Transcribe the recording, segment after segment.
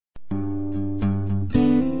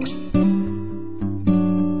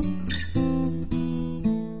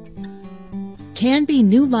Canby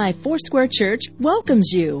New Life Foursquare Church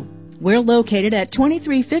welcomes you. We're located at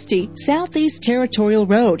 2350 Southeast Territorial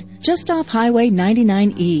Road, just off Highway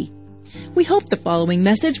 99E. We hope the following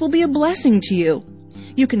message will be a blessing to you.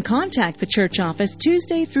 You can contact the church office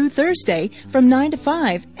Tuesday through Thursday from 9 to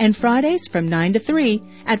 5 and Fridays from 9 to 3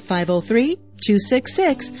 at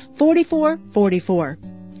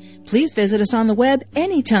 503-266-4444. Please visit us on the web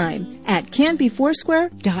anytime at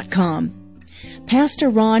canbyfoursquare.com. Pastor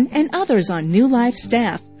Ron and others on New Life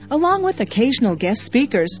staff, along with occasional guest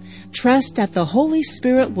speakers, trust that the Holy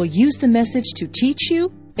Spirit will use the message to teach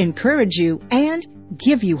you, encourage you, and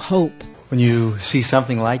give you hope. When you see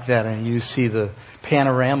something like that and you see the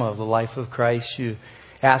panorama of the life of Christ, you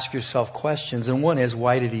ask yourself questions. And one is,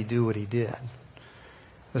 why did He do what He did?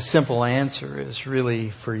 The simple answer is really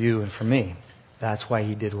for you and for me. That's why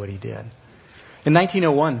He did what He did. In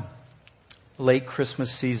 1901, late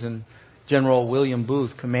Christmas season, General William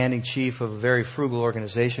Booth, commanding chief of a very frugal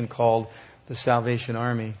organization called the Salvation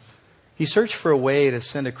Army, he searched for a way to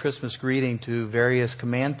send a Christmas greeting to various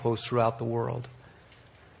command posts throughout the world.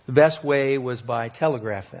 The best way was by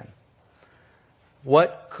telegraph then.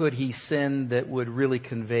 What could he send that would really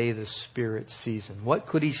convey the Spirit season? What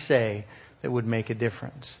could he say that would make a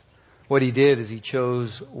difference? What he did is he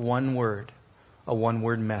chose one word, a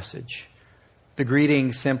one-word message. The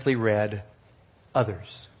greeting simply read,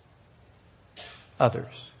 others.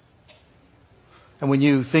 Others. And when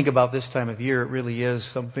you think about this time of year, it really is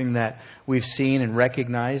something that we've seen and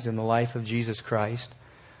recognized in the life of Jesus Christ.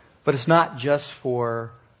 But it's not just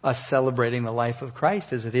for us celebrating the life of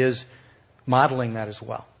Christ as it is modeling that as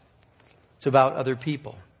well. It's about other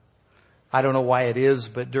people. I don't know why it is,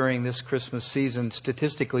 but during this Christmas season,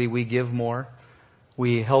 statistically, we give more.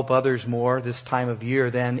 We help others more this time of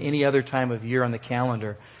year than any other time of year on the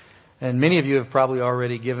calendar. And many of you have probably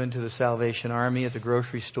already given to the Salvation Army at the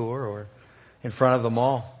grocery store or in front of the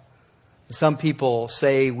mall. Some people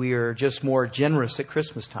say we are just more generous at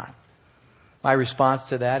Christmas time. My response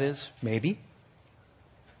to that is, maybe.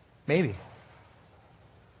 Maybe.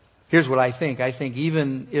 Here's what I think. I think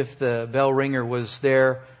even if the bell ringer was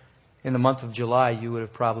there in the month of July, you would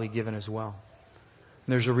have probably given as well.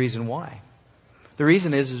 And there's a reason why. The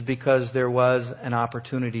reason is because there was an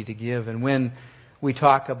opportunity to give. And when we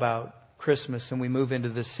talk about Christmas and we move into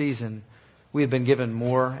this season, we have been given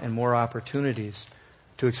more and more opportunities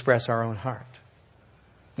to express our own heart.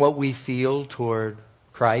 What we feel toward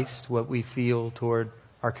Christ, what we feel toward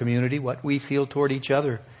our community, what we feel toward each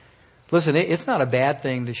other. Listen, it's not a bad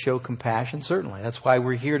thing to show compassion, certainly. That's why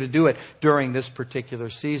we're here to do it during this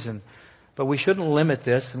particular season. But we shouldn't limit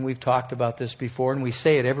this, and we've talked about this before, and we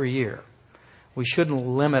say it every year. We shouldn't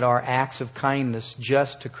limit our acts of kindness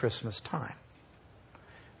just to Christmas time.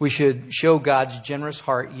 We should show God's generous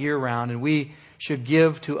heart year-round, and we should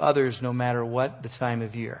give to others no matter what the time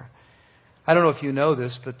of year. I don't know if you know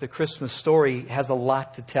this, but the Christmas story has a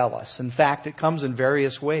lot to tell us. In fact, it comes in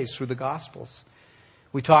various ways through the Gospels.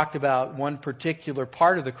 We talked about one particular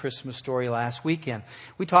part of the Christmas story last weekend.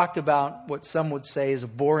 We talked about what some would say is a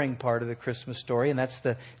boring part of the Christmas story, and that's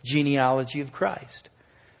the genealogy of Christ.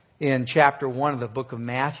 In chapter 1 of the book of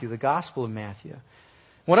Matthew, the Gospel of Matthew.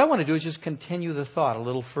 What I want to do is just continue the thought a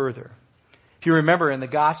little further. If you remember in the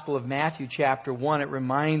Gospel of Matthew chapter 1, it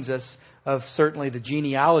reminds us of certainly the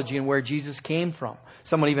genealogy and where Jesus came from.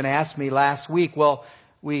 Someone even asked me last week, well,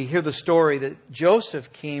 we hear the story that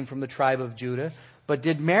Joseph came from the tribe of Judah, but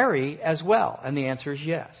did Mary as well? And the answer is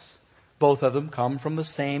yes. Both of them come from the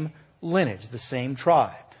same lineage, the same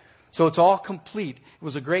tribe. So it's all complete. It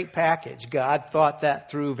was a great package. God thought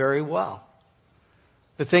that through very well.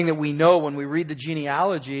 The thing that we know when we read the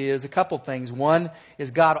genealogy is a couple things. One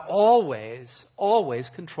is God always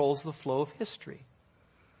controls the flow of history.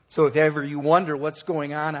 So if ever you wonder what's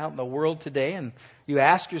going on out in the world today and you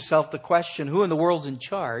ask yourself the question, who in the world's in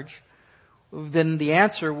charge? Then the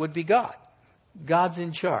answer would be God. God's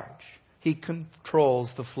in charge. He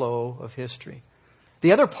controls the flow of history.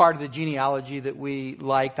 The other part of the genealogy that we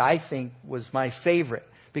liked, I think, was my favorite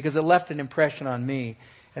because it left an impression on me.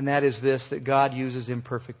 And that is this, that God uses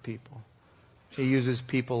imperfect people. He uses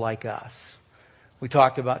people like us. We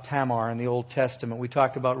talked about Tamar in the Old Testament. We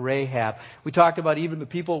talked about Rahab. We talked about even the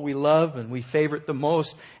people we love and we favorite the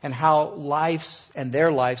most and how their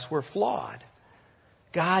lives were flawed.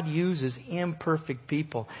 God uses imperfect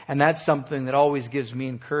people. And that's something that always gives me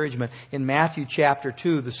encouragement. In Matthew chapter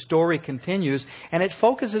 2, the story continues and it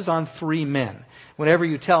focuses on 3 men. Whenever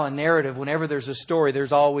you tell a narrative, whenever there's a story,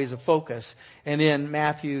 there's always a focus. And in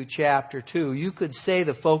Matthew chapter 2, you could say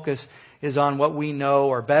the focus is on what we know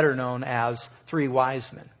or better known as 3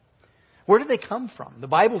 wise men. Where did they come from? The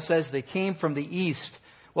Bible says they came from the east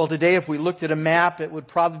Well, today if we looked at a map, it would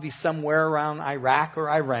probably be somewhere around Iraq or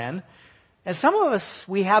Iran. And some of us,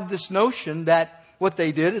 we have this notion that what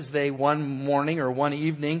they did is they one morning or one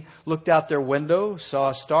evening looked out their window,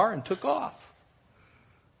 saw a star, and took off.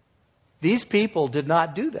 These people did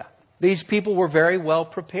not do that. These people were very well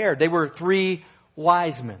prepared. They were 3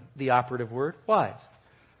 wise men, the operative word, wise.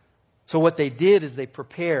 So what they did is they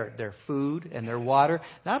prepared their food and their water.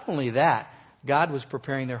 Not only that, God was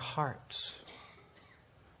preparing their hearts.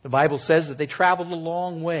 The Bible says that they traveled a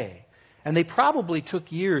long way. And they probably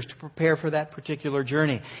took years to prepare for that particular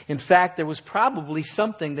journey. In fact, there was probably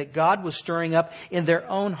something that God was stirring up in their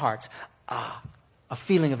own hearts. A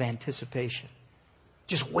feeling of anticipation.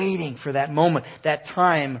 Just waiting for that moment, that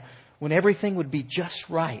time when everything would be just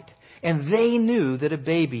right. And they knew that a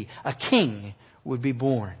baby, a king, would be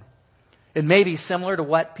born. It may be similar to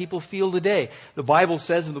what people feel today. The Bible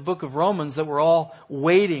says in the book of Romans that we're all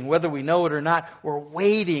waiting, whether we know it or not, we're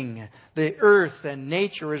waiting. The earth and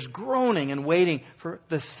nature is groaning and waiting for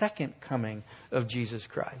the second coming of Jesus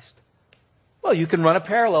Christ. Well, you can run a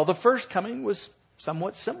parallel. The first coming was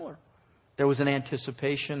somewhat similar. There was an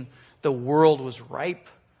anticipation. The world was ripe.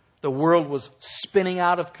 The world was spinning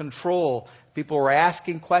out of control. People were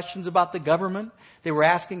asking questions about the government. They were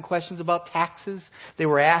asking questions about taxes. They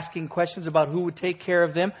were asking questions about who would take care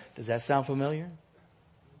of them. Does that sound familiar?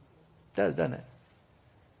 It does, doesn't it?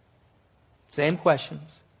 Same questions,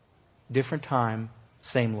 different time,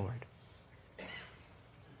 same Lord.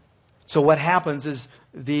 So what happens is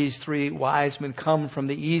these 3 wise men come from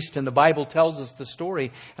the east, and the Bible tells us the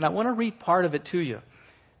story. And I want to read part of it to you.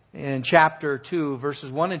 In chapter 2,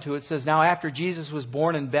 verses 1 and 2, it says, "Now after Jesus was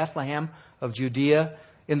born in Bethlehem of Judea,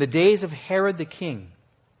 in the days of Herod the king,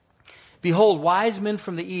 behold, wise men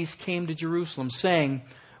from the east came to Jerusalem, saying,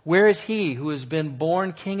 'Where is he who has been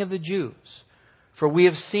born King of the Jews? For we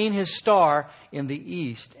have seen his star in the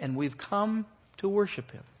east, and we've come to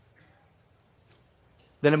worship him.'"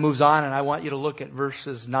 Then it moves on, and I want you to look at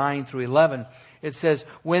verses 9 through 11. It says,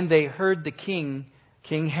 "When they heard the king,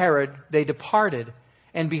 King Herod, they departed,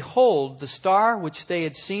 and behold, the star which they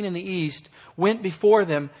had seen in the east went before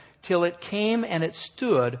them, till it came and it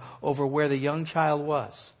stood over where the young child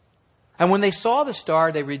was. And when they saw the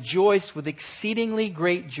star, they rejoiced with exceedingly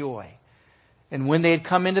great joy. And when they had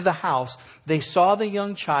come into the house, they saw the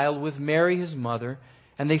young child with Mary his mother,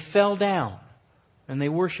 and they fell down, and they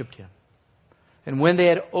worshipped him. And when they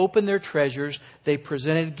had opened their treasures, they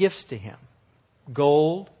presented gifts to him,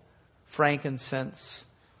 gold, frankincense,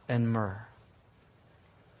 and myrrh."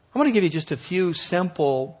 I want to give you just a few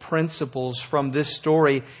simple principles from this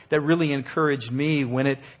story that really encouraged me when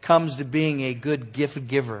it comes to being a good gift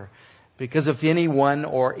giver. Because if anyone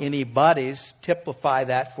or anybody's typify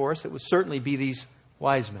that for us, it would certainly be these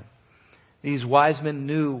wise men. These wise men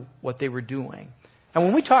knew what they were doing. And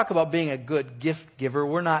when we talk about being a good gift giver,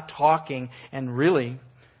 we're not talking, and really,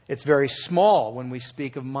 it's very small when we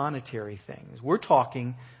speak of monetary things. We're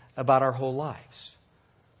talking about our whole lives.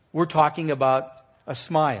 We're talking about a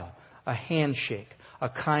smile, a handshake, a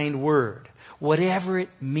kind word, whatever it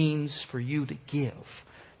means for you to give.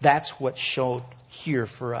 That's what's shown here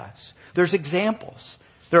for us. There's examples.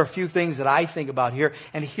 There are a few things that I think about here.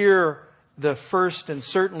 And here, the first and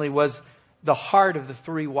certainly was the heart of the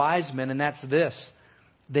 3 wise men, and that's this.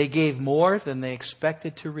 They gave more than they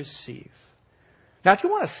expected to receive. Now, if you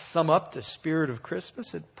want to sum up the spirit of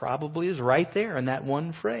Christmas, it probably is right there in that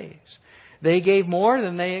one phrase. They gave more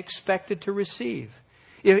than they expected to receive.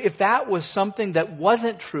 If that was something that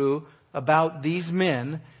wasn't true about these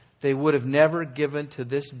men, they would have never given to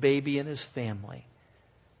this baby and his family.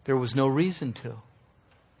 There was no reason to.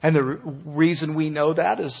 And the reason we know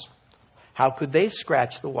that is, how could they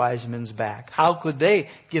scratch the wise men's back? How could they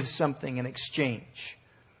give something in exchange?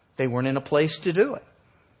 They weren't in a place to do it.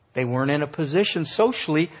 They weren't in a position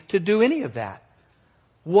socially to do any of that.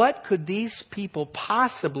 What could these people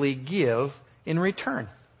possibly give in return?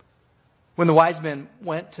 When the wise men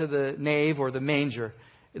went to the nave or the manger,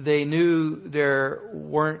 they knew there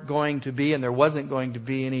weren't going to be and there wasn't going to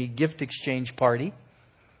be any gift exchange party.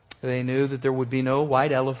 They knew that there would be no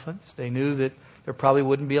white elephants. They knew that there probably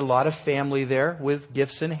wouldn't be a lot of family there with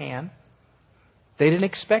gifts in hand. They didn't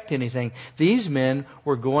expect anything. These men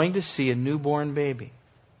were going to see a newborn baby.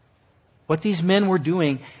 What these men were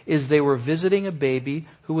doing is they were visiting a baby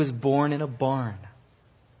who was born in a barn.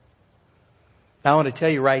 Now, I want to tell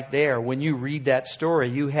you right there, when you read that story,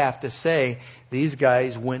 you have to say, these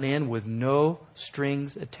guys went in with no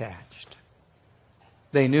strings attached.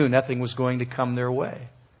 They knew nothing was going to come their way.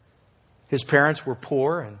 His parents were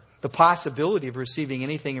poor, and the possibility of receiving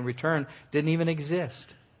anything in return didn't even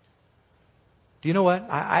exist. Do you know what?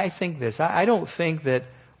 I think this. I don't think that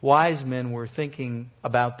wise men were thinking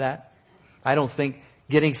about that. I don't think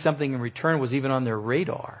getting something in return was even on their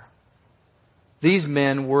radar. These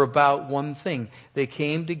men were about one thing. They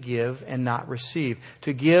came to give and not receive.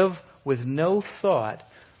 To give with no thought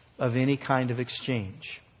of any kind of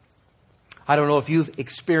exchange. I don't know if you've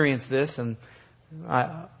experienced this, and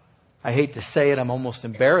I hate to say it, I'm almost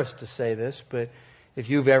embarrassed to say this, but if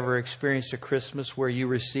you've ever experienced a Christmas where you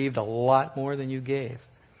received a lot more than you gave.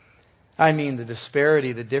 I mean, the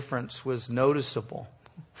disparity, the difference was noticeable.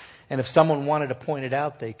 And if someone wanted to point it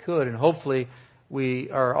out, they could. And hopefully we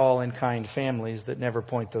are all in kind families that never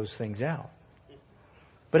point those things out.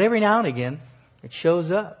 But every now and again, it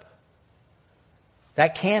shows up.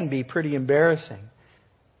 That can be pretty embarrassing.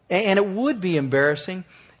 And it would be embarrassing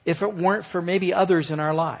if it weren't for maybe others in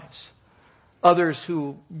our lives. Others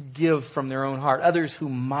who give from their own heart. Others who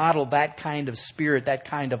model that kind of spirit, that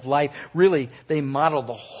kind of life. Really, they model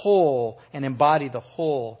the whole and embody the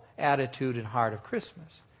whole attitude and heart of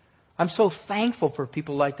Christmas. I'm so thankful for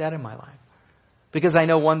people like that in my life. Because I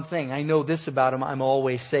know one thing. I know this about them. I'm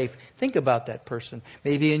always safe. Think about that person.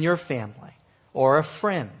 Maybe in your family or a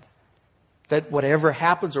friend. That whatever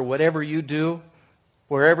happens or whatever you do,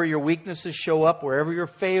 wherever your weaknesses show up, wherever your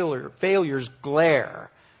failures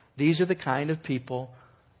glare, these are the kind of people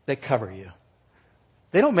that cover you.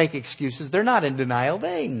 They don't make excuses. They're not in denial.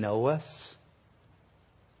 They know us.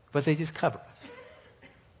 But they just cover us.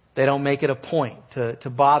 They don't make it a point to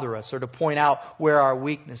bother us or to point out where our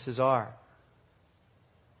weaknesses are.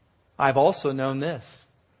 I've also known this.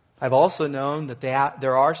 I've also known that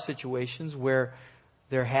there are situations where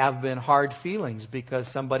there have been hard feelings because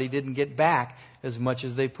somebody didn't get back as much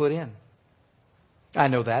as they put in. I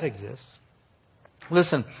know that exists.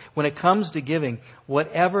 Listen, when it comes to giving,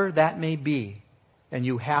 whatever that may be, and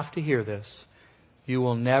you have to hear this, you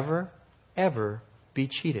will never, ever be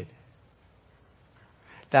cheated.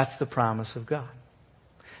 That's the promise of God.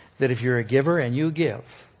 That if you're a giver and you give,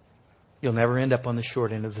 you'll never end up on the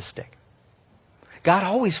short end of the stick. God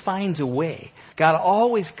always finds a way. God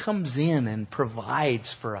always comes in and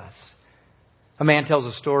provides for us. A man tells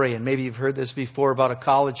a story, and maybe you've heard this before, about a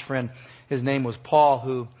college friend. His name was Paul,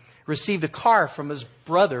 who received a car from his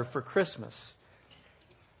brother for Christmas.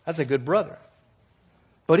 That's a good brother.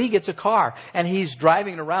 But he gets a car, and he's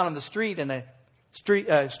driving around on the street, and a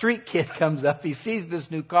street kid comes up. He sees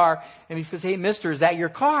this new car, and he says, "Hey, mister, is that your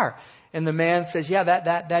car?" And the man says, "Yeah,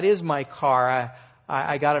 that is my car.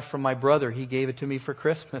 I got it from my brother. He gave it to me for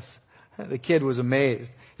Christmas." The kid was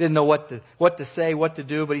amazed. He didn't know what to say, what to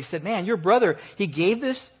do, but he said, "Man, your brother, he gave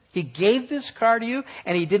this car to you,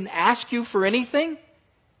 and he didn't ask you for anything?"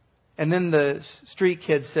 And then the street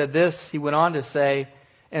kid said this. He went on to say,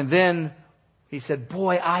 and then he said,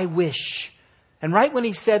 "Boy, I wish." And right when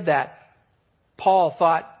he said that, Paul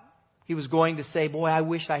thought he was going to say, "Boy, I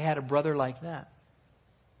wish I had a brother like that."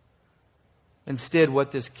 Instead,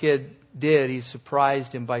 what this kid did, he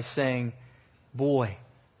surprised him by saying, "Boy,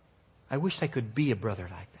 I wish I could be a brother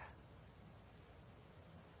like that."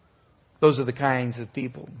 Those are the kinds of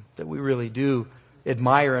people that we really do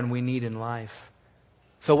admire and we need in life.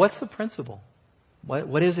 So what's the principle?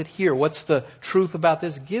 What is it here? What's the truth about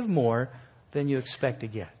this? Give more than you expect to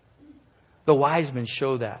get. The wise men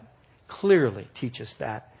show that. Clearly teach us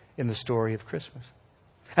that in the story of Christmas.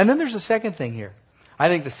 And then there's a second thing here. I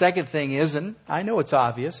think the second thing is, and I know it's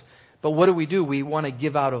obvious, but what do? We want to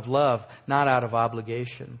give out of love, not out of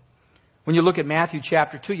obligation. When you look at Matthew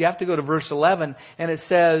chapter 2, you have to go to verse 11, and it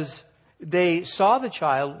says, they saw the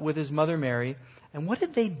child with his mother Mary, and what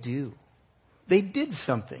did they do? They did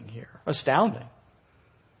something here. Astounding.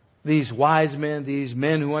 These wise men, these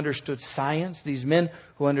men who understood science, these men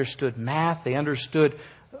who understood math, they understood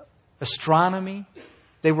astronomy.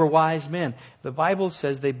 They were wise men. The Bible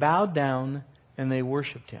says they bowed down and they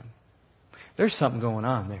worshiped him. There's something going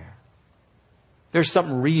on there. There's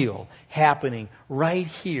something real happening right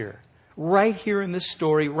here in this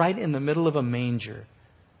story, right in the middle of a manger.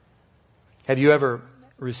 Have you ever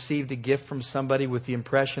received a gift from somebody with the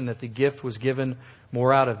impression that the gift was given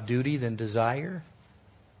more out of duty than desire?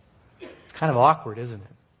 It's kind of awkward, isn't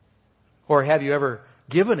it? Or have you ever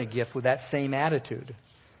given a gift with that same attitude?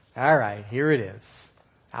 All right, here it is.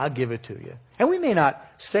 I'll give it to you. And we may not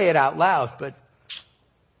say it out loud, but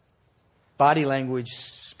body language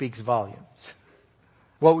speaks volumes.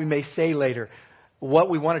 What we may say later, what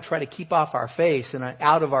we want to try to keep off our face and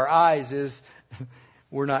out of our eyes is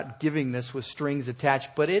we're not giving this with strings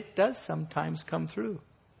attached, but it does sometimes come through.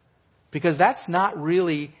 Because that's not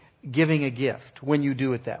really giving a gift when you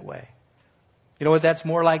do it that way. You know what that's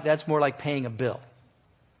more like? That's more like paying a bill.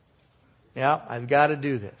 Yeah, I've got to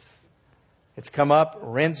do this. It's come up,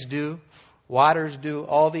 rent's due, Water's due.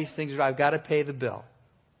 All these things. I've got to pay the bill.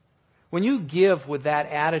 When you give with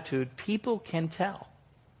that attitude, people can tell.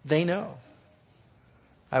 They know.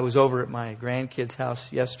 I was over at my grandkids'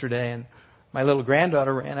 house yesterday, and my little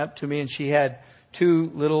granddaughter ran up to me, and she had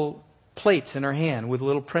 2 little plates in her hand with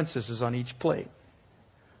little princesses on each plate.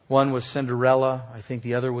 One was Cinderella. I think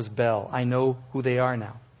the other was Belle. I know who they are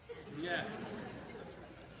now. Yeah.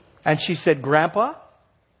 And she said, "Grandpa,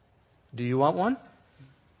 do you want one?"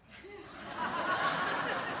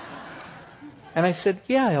 And I said,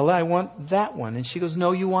 "Yeah, Ella, I want that one." And she goes,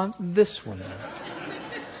 "No, you want this one."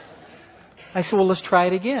 I said, "Well, let's try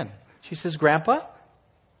it again." She says, "Grandpa,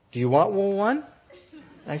 do you want one?"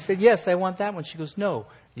 I said, "Yes, I want that one." She goes, "No,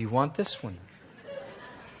 you want this one."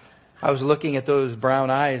 I was looking at those brown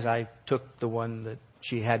eyes. I took the one that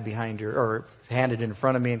she had behind her, or handed in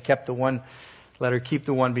front of me, and kept the one, let her keep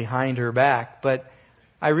the one behind her back. But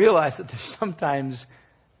I realized that sometimes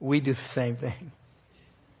we do the same thing.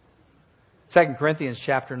 2 Corinthians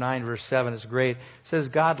chapter 9, verse 7 is great. It says,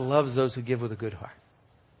 God loves those who give with a good heart.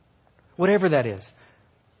 Whatever that is.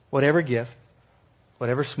 Whatever gift,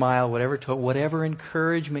 whatever smile, whatever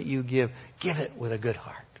encouragement you give it with a good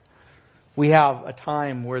heart. We have a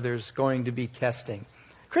time where there's going to be testing.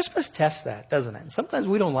 Christmas tests that, doesn't it? And sometimes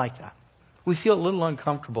we don't like that. We feel a little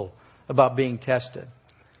uncomfortable about being tested.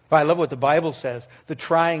 But I love what the Bible says. The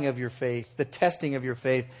trying of your faith, the testing of your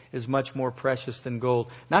faith is much more precious than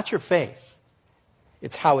gold. Not your faith.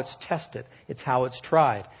 It's how it's tested. It's how it's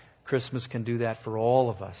tried. Christmas can do that for all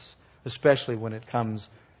of us, especially when it comes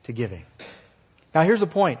to giving. Now here's the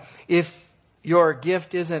point. If your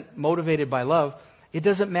gift isn't motivated by love, it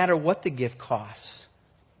doesn't matter what the gift costs.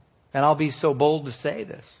 And I'll be so bold to say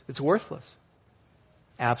this. It's worthless.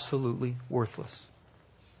 Absolutely worthless.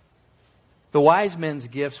 The wise men's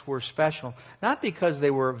gifts were special, not because they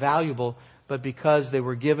were valuable, but because they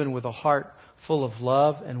were given with a heart full of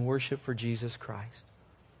love and worship for Jesus Christ.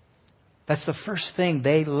 That's the first thing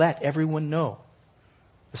they let everyone know,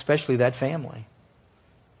 especially that family.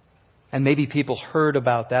 And maybe people heard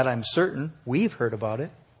about that. I'm certain we've heard about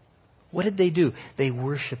it. What did they do? They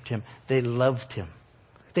worshiped Him. They loved Him.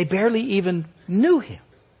 They barely even knew Him.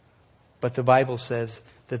 But the Bible says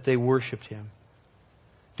that they worshiped Him.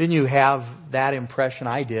 Didn't you have that impression?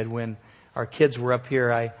 I did when our kids were up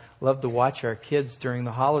here. I love to watch our kids during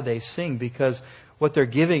the holidays sing, because what they're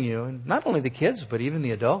giving you, and not only the kids, but even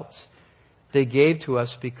the adults, they gave to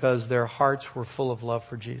us because their hearts were full of love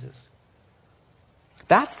for Jesus.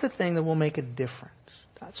 That's the thing that will make a difference.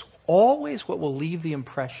 That's always what will leave the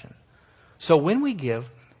impression. So when we give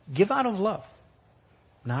out of love,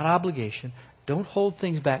 not obligation. Don't hold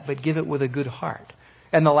things back, but give it with a good heart.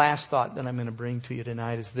 And the last thought that I'm going to bring to you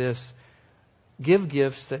tonight is this. Give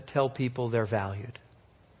gifts that tell people they're valued.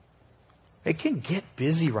 It can get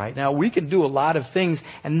busy right now. We can do a lot of things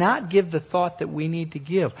and not give the thought that we need to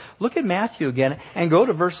give. Look at Matthew again and go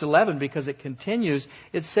to verse 11, because it continues.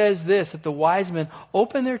 It says this, that the wise men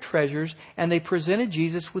opened their treasures and they presented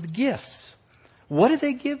Jesus with gifts. What did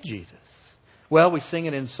they give Jesus? Well, we sing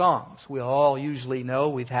it in songs. We all usually know.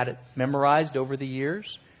 We've had it memorized over the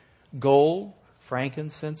years. Gold,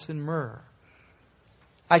 frankincense, and myrrh.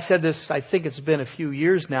 I said this, I think it's been a few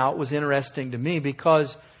years now. It was interesting to me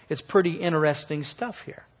because it's pretty interesting stuff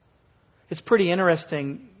here. It's pretty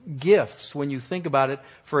interesting gifts when you think about it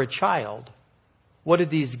for a child. What did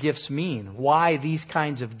these gifts mean? Why these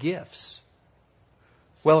kinds of gifts?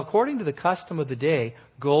 Well, according to the custom of the day,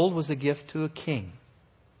 gold was a gift to a king.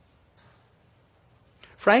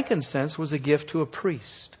 Frankincense was a gift to a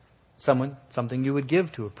priest. Something you would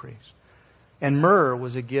give to a priest. And myrrh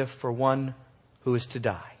was a gift for one who is to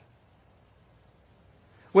die.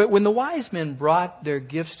 When the wise men brought their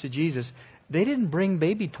gifts to Jesus, they didn't bring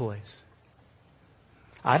baby toys.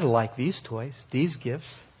 I'd like these toys, these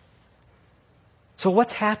gifts. So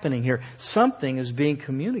what's happening here? Something is being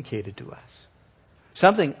communicated to us.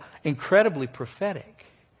 Something incredibly prophetic.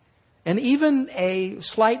 And even a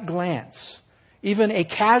slight glance, even a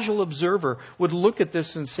casual observer would look at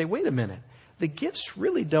this and say, wait a minute, the gifts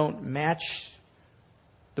really don't match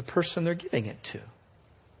the person they're giving it to.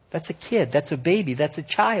 That's a kid, that's a baby, that's a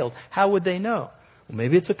child. How would they know? Well,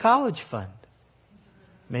 maybe it's a college fund.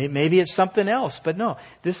 Maybe it's something else. But no,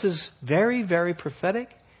 this is very, very prophetic,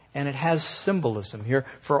 and it has symbolism here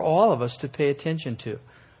for all of us to pay attention to.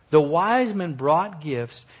 The wise men brought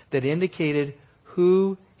gifts that indicated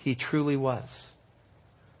who He truly was.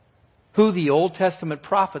 Who the Old Testament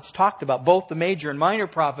prophets talked about, both the major and minor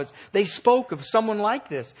prophets, they spoke of someone like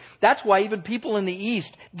this. That's why even people in the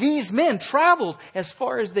East, these men traveled as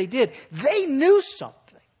far as they did. They knew something.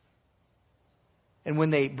 And when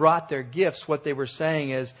they brought their gifts, what they were saying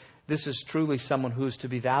is, this is truly someone who is to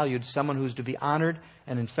be valued, someone who is to be honored,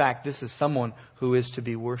 and in fact, this is someone who is to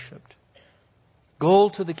be worshipped.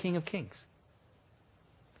 Gold to the King of Kings.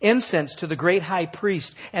 Incense to the great high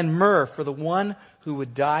priest, and myrrh for the one who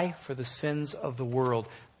would die for the sins of the world.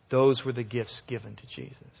 Those were the gifts given to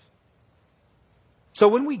Jesus. So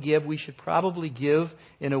when we give, we should probably give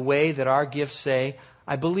in a way that our gifts say,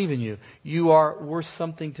 I believe in you. You are worth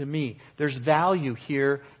something to me. There's value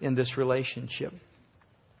here in this relationship.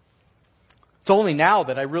 It's only now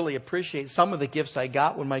that I really appreciate some of the gifts I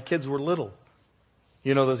got when my kids were little.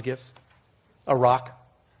 You know those gifts? A rock.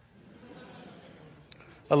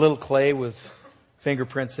 A little clay with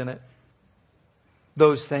fingerprints in it.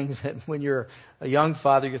 Those things that when you're a young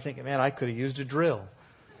father, you're thinking, man, I could have used a drill.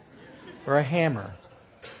 Or a hammer.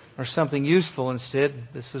 Or something useful. Instead,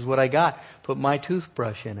 this is what I got. Put my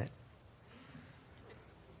toothbrush in it.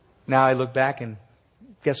 Now I look back and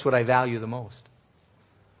guess what I value the most?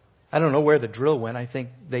 I don't know where the drill went. I think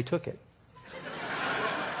they took it.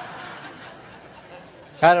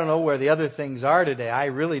 I don't know where the other things are today. I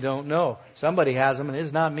really don't know. Somebody has them and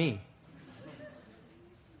it's not me.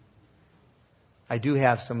 I do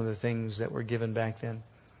have some of the things that were given back then.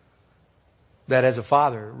 That as a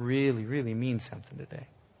father really, really means something today.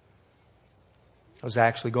 I was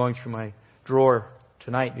actually going through my drawer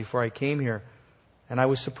tonight before I came here, and I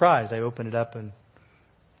was surprised. I opened it up and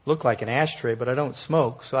it looked like an ashtray, but I don't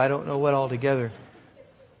smoke, so I don't know what altogether.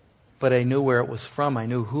 But I knew where it was from. I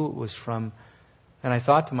knew who it was from. And I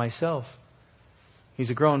thought to myself, he's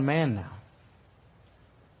a grown man now.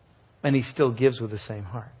 And he still gives with the same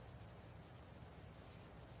heart.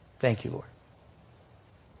 Thank you, Lord.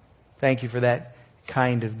 Thank you for that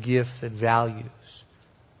kind of gift that values,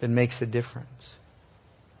 that makes a difference.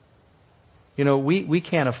 You know, we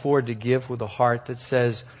can't afford to give with a heart that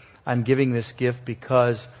says, I'm giving this gift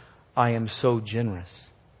because I am so generous.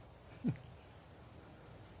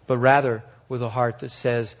 But rather with a heart that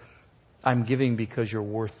says, I'm giving because you're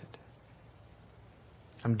worth it.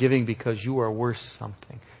 I'm giving because you are worth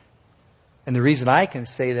something. And the reason I can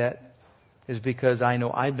say that is because I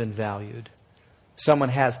know I've been valued. Someone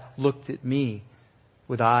has looked at me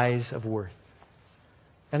with eyes of worth.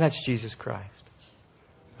 And that's Jesus Christ.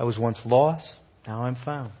 I was once lost, now I'm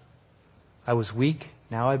found. I was weak,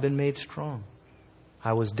 now I've been made strong.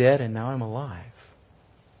 I was dead, and now I'm alive.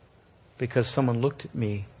 Because someone looked at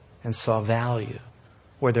me and saw value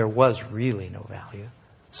where there was really no value.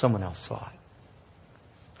 Someone else saw it.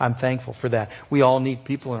 I'm thankful for that. We all need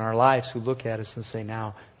people in our lives who look at us and say,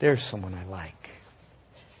 now, there's someone I like.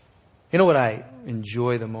 You know what I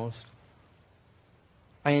enjoy the most?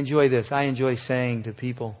 I enjoy this. I enjoy saying to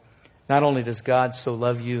people, not only does God so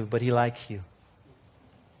love you, but He likes you.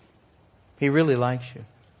 He really likes you.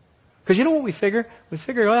 Because you know what we figure? We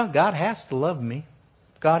figure, well, God has to love me.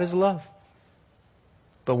 God is love.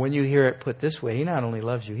 But when you hear it put this way, He not only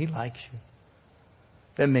loves you, He likes you.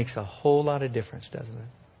 That makes a whole lot of difference, doesn't it?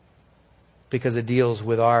 Because it deals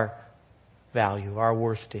with our value, our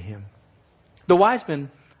worth to Him. The wise men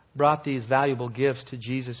brought these valuable gifts to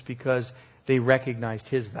Jesus because they recognized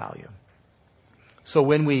His value. So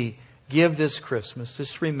when we give this Christmas,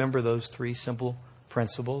 just remember those three simple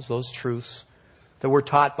principles, those truths that were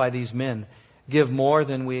taught by these men. Give more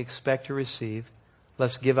than we expect to receive.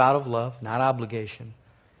 Let's give out of love, not obligation.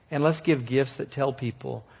 And let's give gifts that tell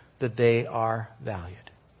people that they are valued.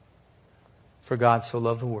 For God so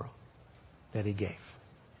loved the world that He gave.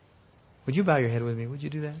 Would you bow your head with me? Would you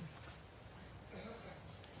do that?